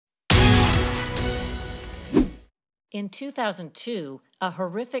In 2002, a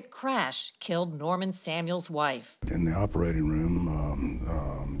horrific crash killed Norman Samuel's wife. In the operating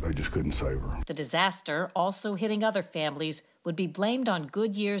room, they just couldn't save her. The disaster, also hitting other families, would be blamed on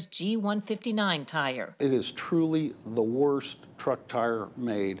Goodyear's G159 tire. It is truly the worst truck tire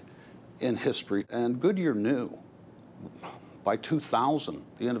made in history. And Goodyear knew. By 2000,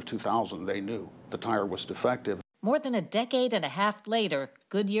 the end of 2000, they knew the tire was defective. More than a decade and a half later,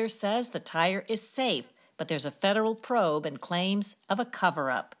 Goodyear says the tire is safe, but there's a federal probe and claims of a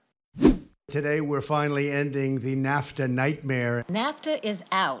cover-up. Today, we're finally ending the NAFTA nightmare. NAFTA is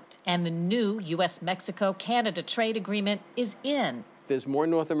out, and the new U.S.-Mexico-Canada trade agreement is in. There's more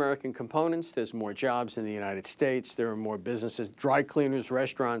North American components, there's more jobs in the United States, there are more businesses, dry cleaners,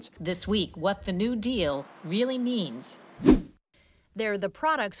 restaurants. This week, what the new deal really means. They're the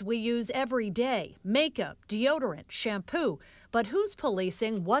products we use every day: makeup, deodorant, shampoo. But who's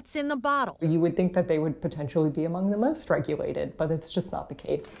policing what's in the bottle? You would think that they would potentially be among the most regulated, but it's just not the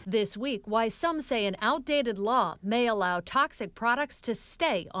case. This week, why some say an outdated law may allow toxic products to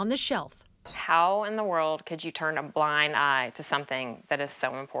stay on the shelf. How in the world could you turn a blind eye to something that is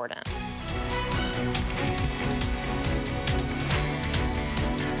so important?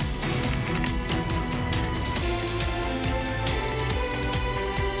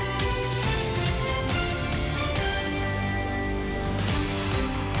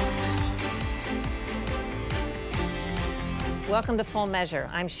 Welcome to Full Measure.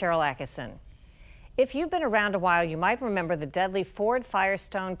 I'm Sharyl Attkisson. If you've been around a while, you might remember the deadly Ford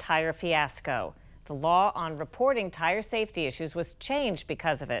Firestone tire fiasco. The law on reporting tire safety issues was changed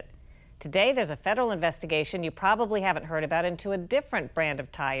because of it. Today, there's a federal investigation you probably haven't heard about into a different brand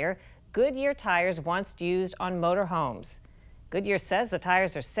of tire, Goodyear tires once used on motorhomes. Goodyear says the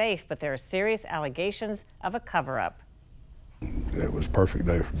tires are safe, but there are serious allegations of a cover-up. It was a perfect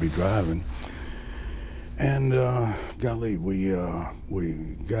day for me driving. And golly, we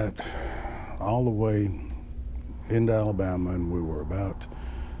got all the way into Alabama, and we were about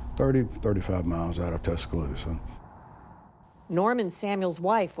 35 miles out of Tuscaloosa. Norman Samuel's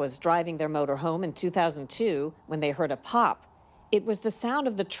wife was driving their motorhome in 2002 when they heard a pop. It was the sound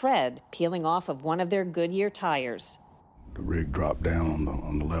of the tread peeling off of one of their Goodyear tires. The rig dropped down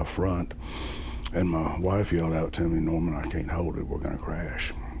on the left front, and my wife yelled out to me, "Norman, I can't hold it, we're gonna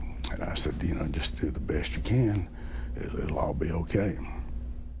crash." And I said, just do the best you can. It'll all be okay.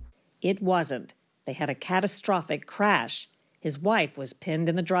 It wasn't. They had a catastrophic crash. His wife was pinned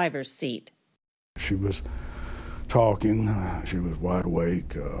in the driver's seat. She was talking. She was wide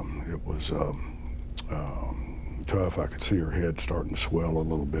awake. It was tough. I could see her head starting to swell a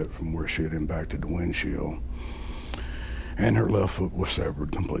little bit from where she had impacted the windshield. And her left foot was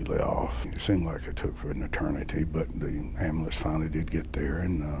severed completely off. It seemed like it took for an eternity, but the ambulance finally did get there,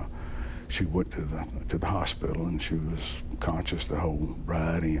 and she went to the hospital, and she was conscious the whole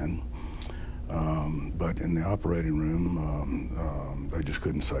ride in. But in the operating room, they just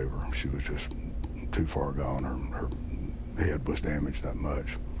couldn't save her. She was just too far gone. Her head was damaged that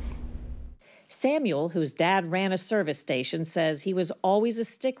much. Samuel, whose dad ran a service station, says he was always a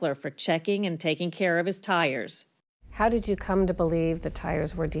stickler for checking and taking care of his tires. How did you come to believe the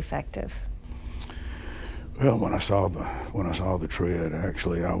tires were defective? Well, when I saw the tread,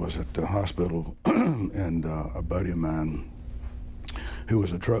 actually, I was at the hospital, and a buddy of mine, who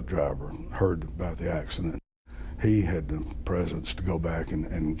was a truck driver, heard about the accident. He had the presence to go back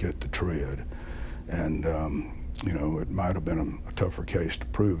and get the tread, and it might have been a tougher case to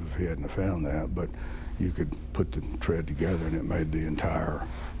prove if he hadn't have found that, but you could put the tread together, and it made the entire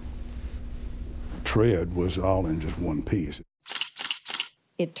tread was all in just one piece.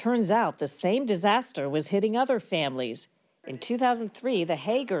 It turns out the same disaster was hitting other families. In 2003, the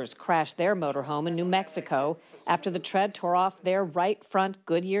Hagers crashed their motorhome in New Mexico after the tread tore off their right front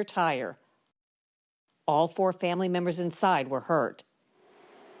Goodyear tire. All 4 family members inside were hurt.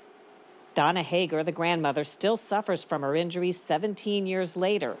 Donna Hager, the grandmother, still suffers from her injuries 17 years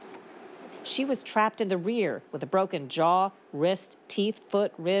later. She was trapped in the rear with a broken jaw, wrist, teeth,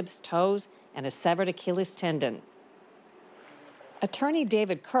 foot, ribs, toes, and a severed Achilles tendon. Attorney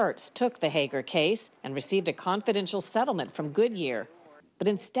David Kurtz took the Hager case and received a confidential settlement from Goodyear. But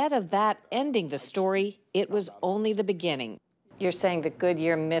instead of that ending the story, it was only the beginning. You're saying that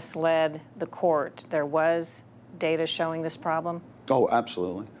Goodyear misled the court. There was data showing this problem? Oh,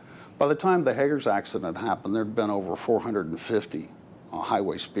 absolutely. By the time the Hager's accident happened, there'd been over 450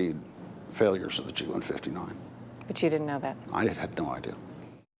 highway speed failures of the G159. But you didn't know that? I had no idea.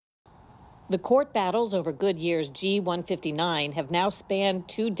 The court battles over Goodyear's G159 have now spanned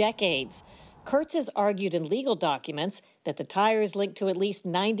 2 decades. Kurtz has argued in legal documents that the tire is linked to at least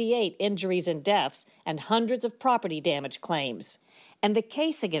 98 injuries and deaths and hundreds of property damage claims. And the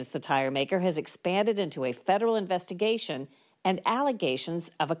case against the tire maker has expanded into a federal investigation and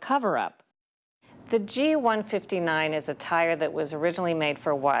allegations of a cover-up. The G159 is a tire that was originally made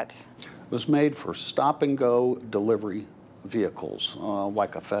for what? It was made for stop-and-go delivery vehicles,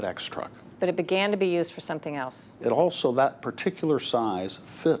 like a FedEx truck. But it began to be used for something else. It also, that particular size,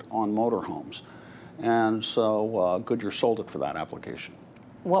 fit on motorhomes. And so Goodyear sold it for that application.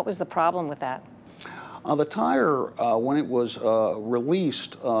 What was the problem with that? The tire, when it was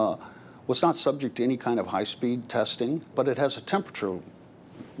released, was not subject to any kind of high-speed testing, but it has a temperature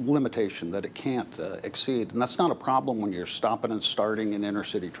limitation that it can't exceed. And that's not a problem when you're stopping and starting in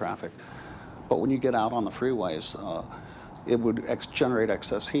inner-city traffic. But when you get out on the freeways, it would generate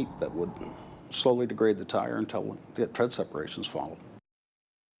excess heat that would slowly degrade the tire until the tread separations followed.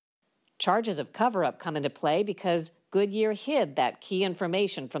 Charges of cover-up come into play because Goodyear hid that key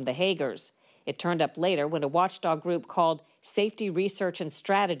information from the Hagers. It turned up later when a watchdog group called Safety Research and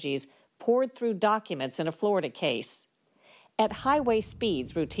Strategies poured through documents in a Florida case. At highway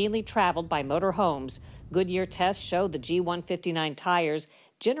speeds routinely traveled by motorhomes, Goodyear tests showed the G159 tires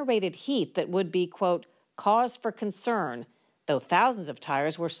generated heat that would be, quote, cause for concern, though thousands of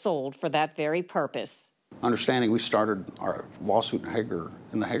tires were sold for that very purpose. Understanding we started our lawsuit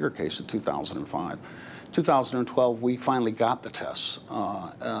in the Hager case in 2005. 2012, we finally got the tests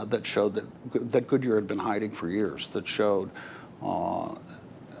that showed that Goodyear had been hiding for years, that showed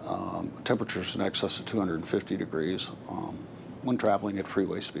temperatures in excess of 250 degrees when traveling at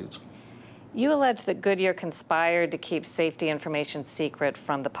freeway speeds. You allege that Goodyear conspired to keep safety information secret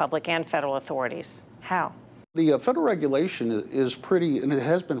from the public and federal authorities. How? The federal regulation is pretty, and it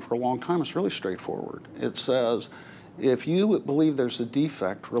has been for a long time, it's really straightforward. It says if you believe there's a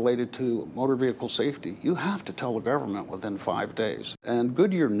defect related to motor vehicle safety, you have to tell the government within 5 days. And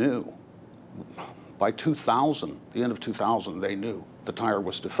Goodyear knew. By 2000, the end of 2000, they knew the tire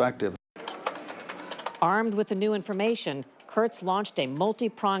was defective. Armed with the new information, Kurtz launched a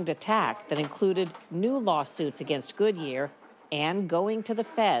multi-pronged attack that included new lawsuits against Goodyear and going to the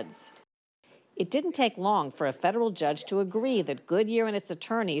feds. It didn't take long for a federal judge to agree that Goodyear and its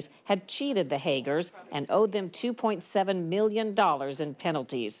attorneys had cheated the Hagers and owed them $2.7 million in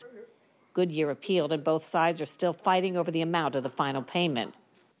penalties. Goodyear appealed, and both sides are still fighting over the amount of the final payment.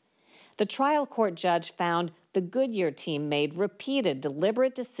 The trial court judge found the Goodyear team made repeated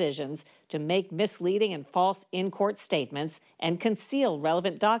deliberate decisions to make misleading and false in-court statements and conceal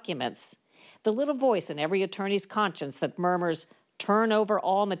relevant documents. The little voice in every attorney's conscience that murmurs, "Turn over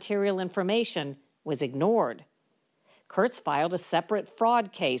all material information," was ignored. Kurtz filed a separate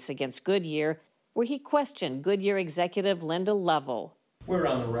fraud case against Goodyear where he questioned Goodyear executive Linda Lovell. We're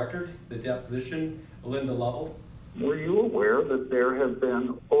on the record, the deposition of Linda Lovell. Were you aware that there have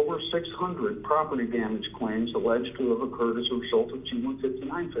been over 600 property damage claims alleged to have occurred as a result of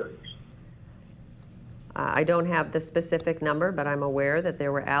G159 failures? I don't have the specific number, but I'm aware that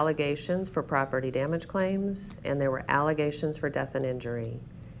there were allegations for property damage claims and there were allegations for death and injury.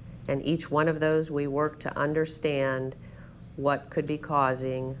 And each one of those we worked to understand what could be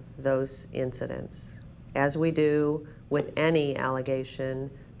causing those incidents, as we do with any allegation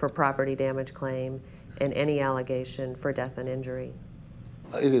for property damage claim and any allegation for death and injury.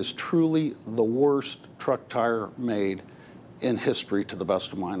 It is truly the worst truck tire made in history, to the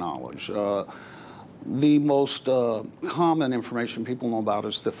best of my knowledge. The most common information people know about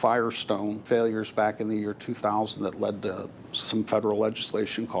is the Firestone failures back in the year 2000 that led to some federal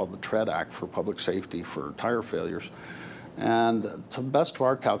legislation called the Tread Act for public safety for tire failures. And to the best of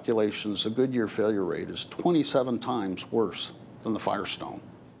our calculations, the Goodyear failure rate is 27 times worse than the Firestone.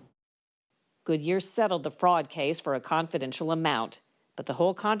 Goodyear settled the fraud case for a confidential amount, but the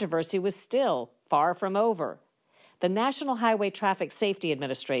whole controversy was still far from over. The National Highway Traffic Safety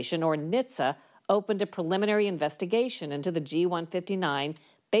Administration, or NHTSA, opened a preliminary investigation into the G159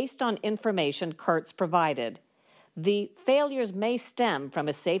 based on information Kurtz provided. The failures may stem from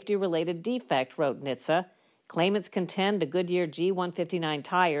a safety-related defect, wrote NHTSA. Claimants contend the Goodyear G159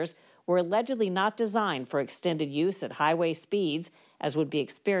 tires were allegedly not designed for extended use at highway speeds, as would be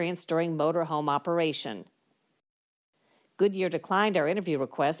experienced during motorhome operation. Goodyear declined our interview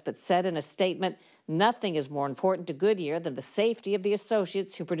request, but said in a statement, "Nothing is more important to Goodyear than the safety of the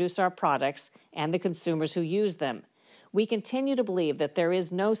associates who produce our products and the consumers who use them. We continue to believe that there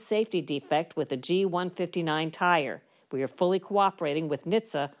is no safety defect with the G159 tire. We are fully cooperating with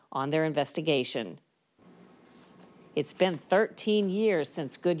NHTSA on their investigation." It's been 13 years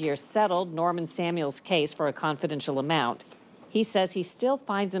since Goodyear settled Norman Samuel's case for a confidential amount. He says he still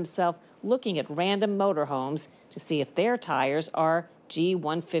finds himself looking at random motorhomes to see if their tires are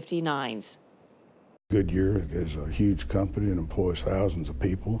G159s. Goodyear is a huge company and employs thousands of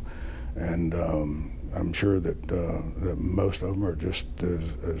people, and I'm sure that most of them are just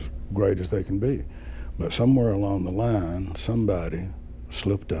as great as they can be. But somewhere along the line, somebody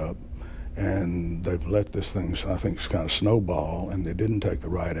slipped up, and they've let this thing, I think, kind of snowball, and they didn't take the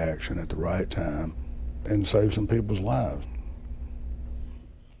right action at the right time and save some people's lives.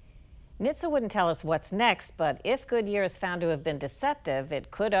 NHTSA wouldn't tell us what's next, but if Goodyear is found to have been deceptive, it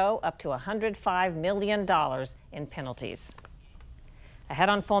could owe up to $105 million in penalties. Ahead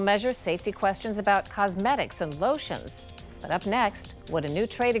on Full Measure, safety questions about cosmetics and lotions. But up next, what a new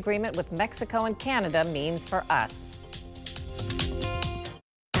trade agreement with Mexico and Canada means for us.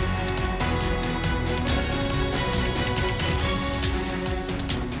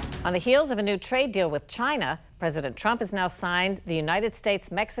 On the heels of a new trade deal with China, President Trump has now signed the United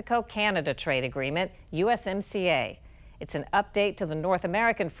States-Mexico-Canada Trade Agreement, USMCA. It's an update to the North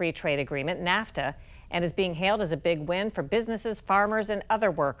American Free Trade Agreement, NAFTA, and is being hailed as a big win for businesses, farmers, and other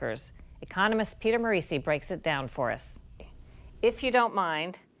workers. Economist Peter Marisi breaks it down for us. If you don't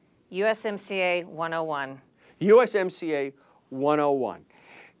mind, USMCA 101. USMCA 101.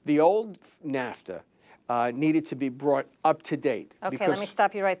 The old NAFTA needed to be brought up to date. Okay, let me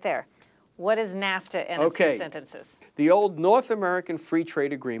stop you right there. What is NAFTA in a few sentences? The old North American Free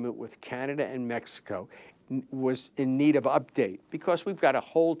Trade Agreement with Canada and Mexico was in need of update because we've got a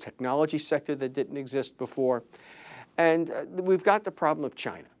whole technology sector that didn't exist before, and we've got the problem of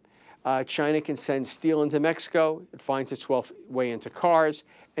China. China can send steel into Mexico, it finds its way into cars,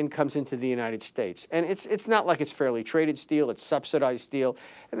 and comes into the United States. And it's not like it's fairly traded steel, it's subsidized steel,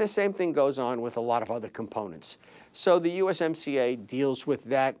 and the same thing goes on with a lot of other components. So the USMCA deals with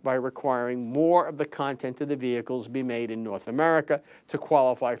that by requiring more of the content of the vehicles be made in North America to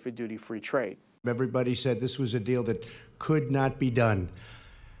qualify for duty-free trade. Everybody said this was a deal that could not be done.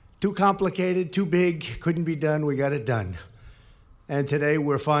 Too complicated, too big, couldn't be done, we got it done. And today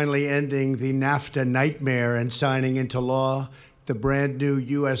we're finally ending the NAFTA nightmare and signing into law the brand new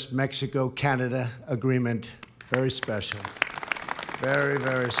U.S.-Mexico-Canada agreement. Very special. Very,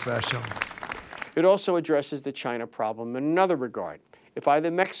 very special. It also addresses the China problem in another regard. If either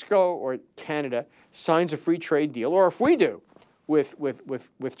Mexico or Canada signs a free trade deal, or if we do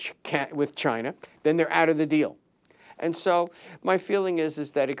with China, then they're out of the deal. And so my feeling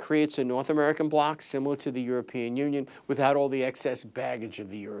is that it creates a North American bloc similar to the European Union without all the excess baggage of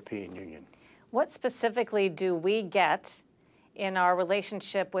the European Union. What specifically do we get in our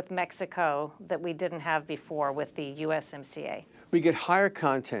relationship with Mexico that we didn't have before with the USMCA? We get higher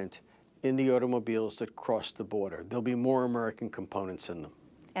content in the automobiles that cross the border. There'll be more American components in them.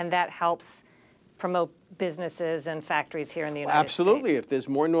 And that helps promote businesses and factories here in the United States. Absolutely. If there's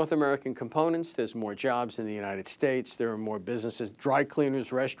more North American components, there's more jobs in the United States. There are more businesses, dry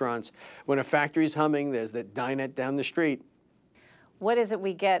cleaners, restaurants. When a factory's humming, there's that dinette down the street. What is it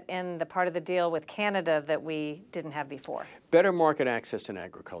we get in the part of the deal with Canada that we didn't have before? Better market access in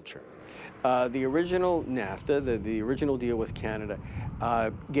agriculture. The original NAFTA, the original deal with Canada,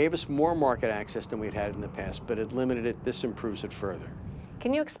 gave us more market access than we'd had in the past, but it limited it. This improves it further.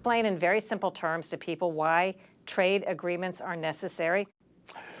 Can you explain in very simple terms to people why trade agreements are necessary?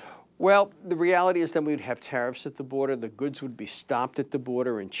 Well, the reality is that we'd have tariffs at the border. The goods would be stopped at the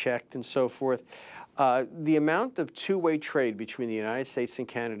border and checked and so forth. The amount of two-way trade between the United States and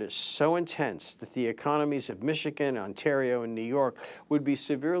Canada is so intense that the economies of Michigan, Ontario, and New York would be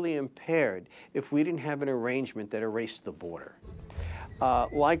severely impaired if we didn't have an arrangement that erased the border.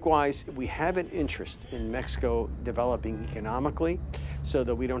 Likewise, we have an interest in Mexico developing economically so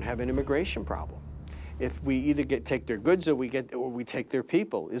that we don't have an immigration problem. If we either take their goods or we take their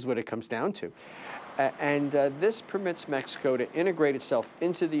people is what it comes down to. This permits Mexico to integrate itself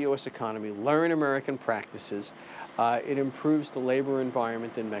into the U.S. economy, learn American practices. It improves the labor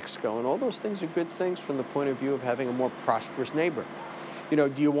environment in Mexico, and all those things are good things from the point of view of having a more prosperous neighbor. You know,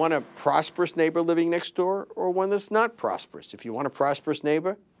 do you want a prosperous neighbor living next door or one that's not prosperous? If you want a prosperous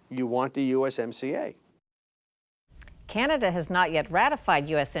neighbor, you want the USMCA. Canada has not yet ratified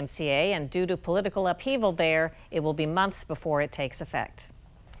USMCA, and due to political upheaval there, it will be months before it takes effect.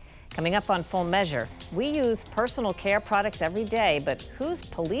 Coming up on Full Measure, we use personal care products every day, but who's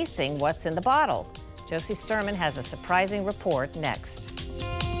policing what's in the bottle? Josie Sturman has a surprising report next.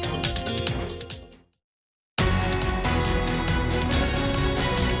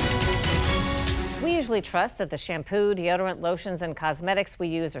 We usually trust that the shampoo, deodorant, lotions, and cosmetics we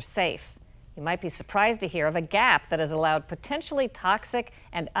use are safe. You might be surprised to hear of a gap that has allowed potentially toxic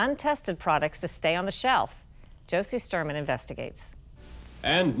and untested products to stay on the shelf. Josie Sturman investigates.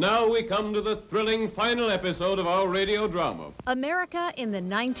 And now we come to the thrilling final episode of our radio drama. America in the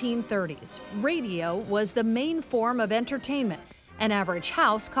 1930s. Radio was the main form of entertainment. An average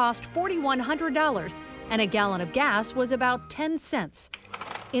house cost $4,100, and a gallon of gas was about 10 cents.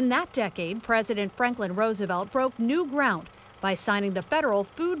 In that decade, President Franklin Roosevelt broke new ground by signing the Federal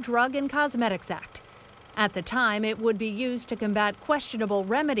Food, Drug, and Cosmetics Act. At the time, it would be used to combat questionable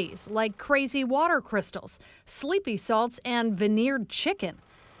remedies like crazy water crystals, sleepy salts, and veneered chicken.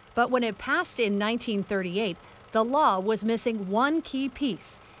 But when it passed in 1938, the law was missing one key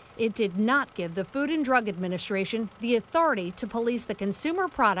piece. It did not give the Food and Drug Administration the authority to police the consumer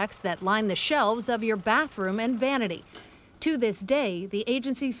products that line the shelves of your bathroom and vanity. To this day, the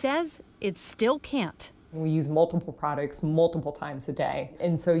agency says it still can't. We use multiple products multiple times a day,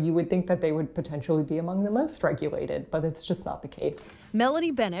 and so you would think that they would potentially be among the most regulated, but it's just not the case.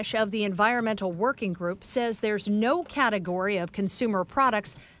 Melody Benish of the Environmental Working Group says there's no category of consumer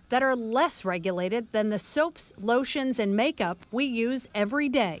products that are less regulated than the soaps, lotions, and makeup we use every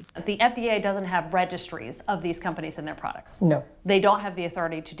day. The FDA doesn't have registries of these companies and their products. No. They don't have the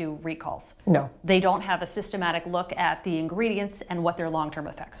authority to do recalls. No. They don't have a systematic look at the ingredients and what their long-term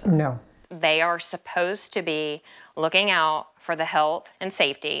effects are. No. They are supposed to be looking out for the health and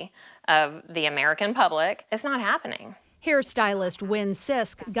safety of the American public. It's not happening. Hairstylist Wynn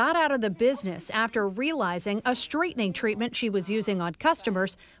Sisk got out of the business after realizing a straightening treatment she was using on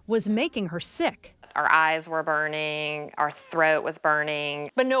customers was making her sick. Our eyes were burning, our throat was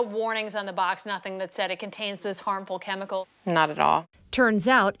burning. But no warnings on the box, nothing that said it contains this harmful chemical? Not at all. Turns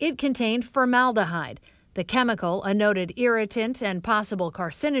out it contained formaldehyde. The chemical, a noted irritant and possible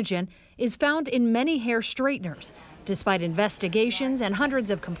carcinogen, is found in many hair straighteners. Despite investigations and hundreds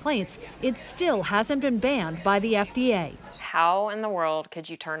of complaints, it still hasn't been banned by the FDA. How in the world could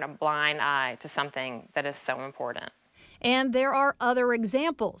you turn a blind eye to something that is so important? And there are other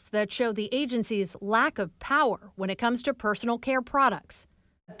examples that show the agency's lack of power when it comes to personal care products.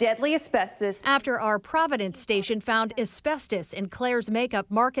 Deadly asbestos. After our Providence station found asbestos in Claire's makeup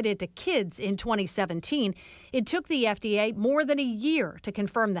marketed to kids in 2017, it took the FDA more than a year to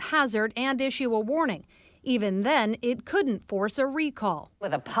confirm the hazard and issue a warning. Even then, it couldn't force a recall.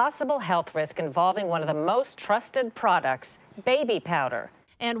 With a possible health risk involving one of the most trusted products, baby powder.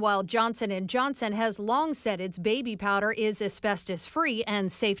 And while Johnson & Johnson has long said its baby powder is asbestos-free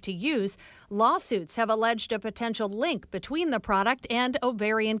and safe to use, lawsuits have alleged a potential link between the product and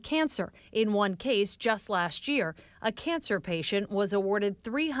ovarian cancer. In one case just last year, a cancer patient was awarded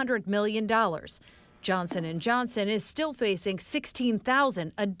 $300 million. Johnson & Johnson is still facing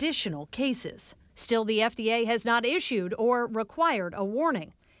 16,000 additional cases. Still, the FDA has not issued or required a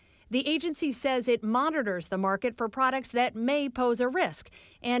warning. The agency says it monitors the market for products that may pose a risk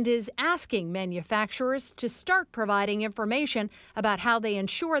and is asking manufacturers to start providing information about how they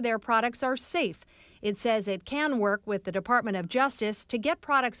ensure their products are safe. It says it can work with the Department of Justice to get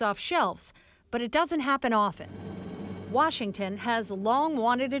products off shelves, but it doesn't happen often. Washington has long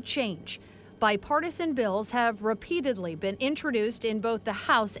wanted a change. Bipartisan bills have repeatedly been introduced in both the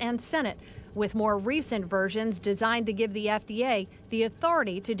House and Senate, with more recent versions designed to give the FDA the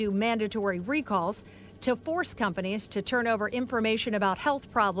authority to do mandatory recalls, to force companies to turn over information about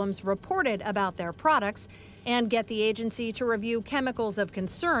health problems reported about their products, and get the agency to review chemicals of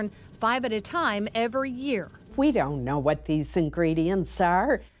concern 5 at a time every year. We don't know what these ingredients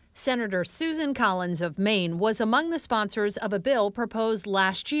are. Senator Susan Collins of Maine was among the sponsors of a bill proposed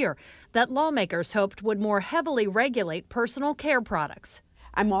last year that lawmakers hoped would more heavily regulate personal care products.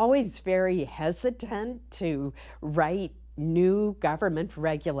 I'm always very hesitant to write new government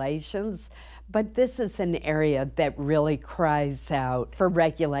regulations, but this is an area that really cries out for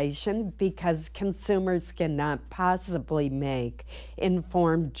regulation because consumers cannot possibly make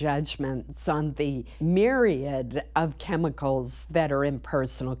informed judgments on the myriad of chemicals that are in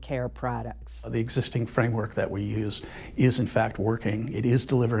personal care products. The existing framework that we use is in fact working. It is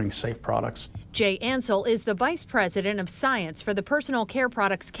delivering safe products. Jay Ansel is the Vice President of Science for the Personal Care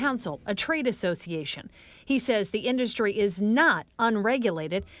Products Council, a trade association. He says the industry is not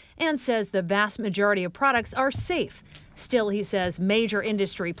unregulated and says the vast majority of products are safe. Still, he says major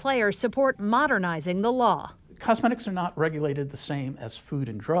industry players support modernizing the law. Cosmetics are not regulated the same as food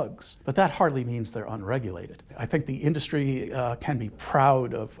and drugs, but that hardly means they're unregulated. I think the industry can be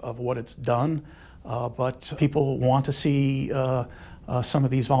proud of what it's done, but people want to see some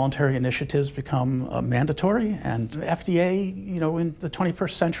of these voluntary initiatives become mandatory, and FDA, in the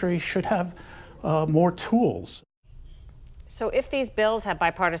 21st century should have more tools. So if these bills have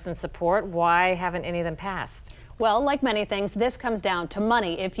bipartisan support, why haven't any of them passed? Well, like many things, this comes down to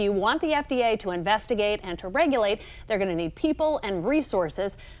money. If you want the FDA to investigate and to regulate, they're going to need people and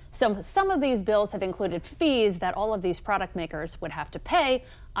resources. So some of these bills have included fees that all of these product makers would have to pay.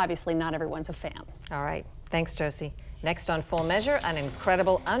 Obviously, not everyone's a fan. All right. Thanks, Josie. Next on Full Measure, an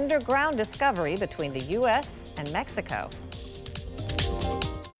incredible underground discovery between the U.S. and Mexico.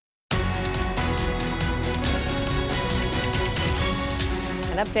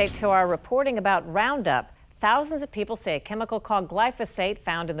 An update to our reporting about Roundup. Thousands of people say a chemical called glyphosate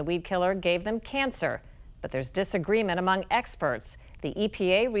found in the weed killer gave them cancer. But there's disagreement among experts. The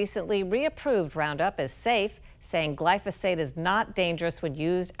EPA recently reapproved Roundup as safe, saying glyphosate is not dangerous when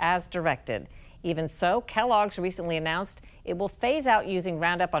used as directed. Even so, Kellogg's recently announced it will phase out using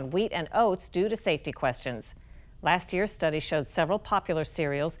Roundup on wheat and oats due to safety questions. Last year's study showed several popular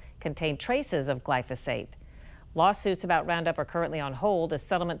cereals contained traces of glyphosate. Lawsuits about Roundup are currently on hold as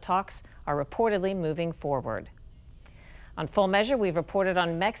settlement talks are reportedly moving forward. On Full Measure, we've reported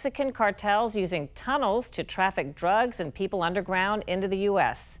on Mexican cartels using tunnels to traffic drugs and people underground into the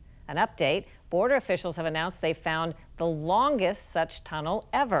U.S. An update, border officials have announced they found the longest such tunnel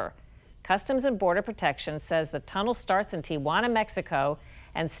ever. Customs and Border Protection says the tunnel starts in Tijuana, Mexico,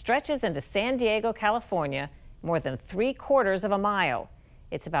 and stretches into San Diego, California, more than 3/4 of a mile.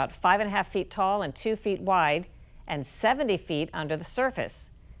 It's about 5.5 feet tall and 2 feet wide, and 70 feet under the surface.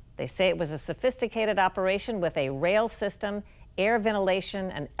 They say it was a sophisticated operation with a rail system, air ventilation,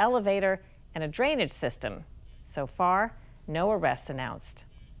 an elevator, and a drainage system. So far, no arrests announced.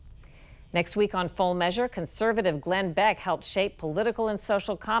 Next week on Full Measure, conservative Glenn Beck helped shape political and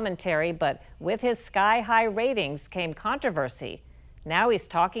social commentary, but with his sky-high ratings came controversy. Now he's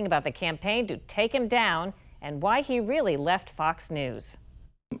talking about the campaign to take him down and why he really left Fox News.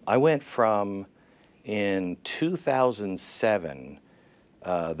 I went from, in 2007,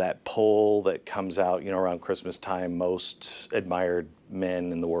 that poll that comes out, around Christmas time, most admired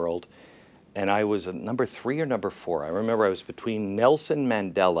men in the world, and I was number 3 or number 4. I remember I was between Nelson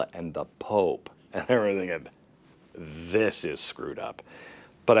Mandela and the Pope, and I remember thinking, this is screwed up.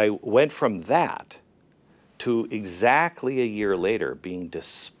 But I went from that to exactly a year later being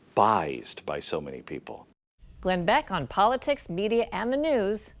despised by so many people. Glenn Beck on politics, media, and the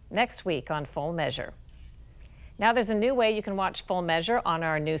news next week on Full Measure. Now there's a new way you can watch Full Measure on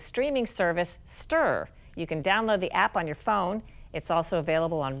our new streaming service, Stir. You can download the app on your phone. It's also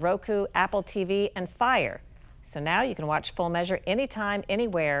available on Roku, Apple TV, and Fire. So now you can watch Full Measure anytime,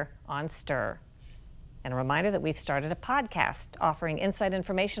 anywhere on Stir. And a reminder that we've started a podcast offering inside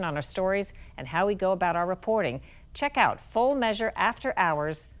information on our stories and how we go about our reporting. Check out Full Measure After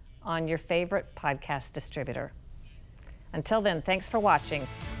Hours on your favorite podcast distributor. Until then, thanks for watching.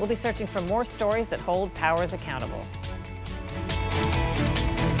 We'll be searching for more stories that hold powers accountable.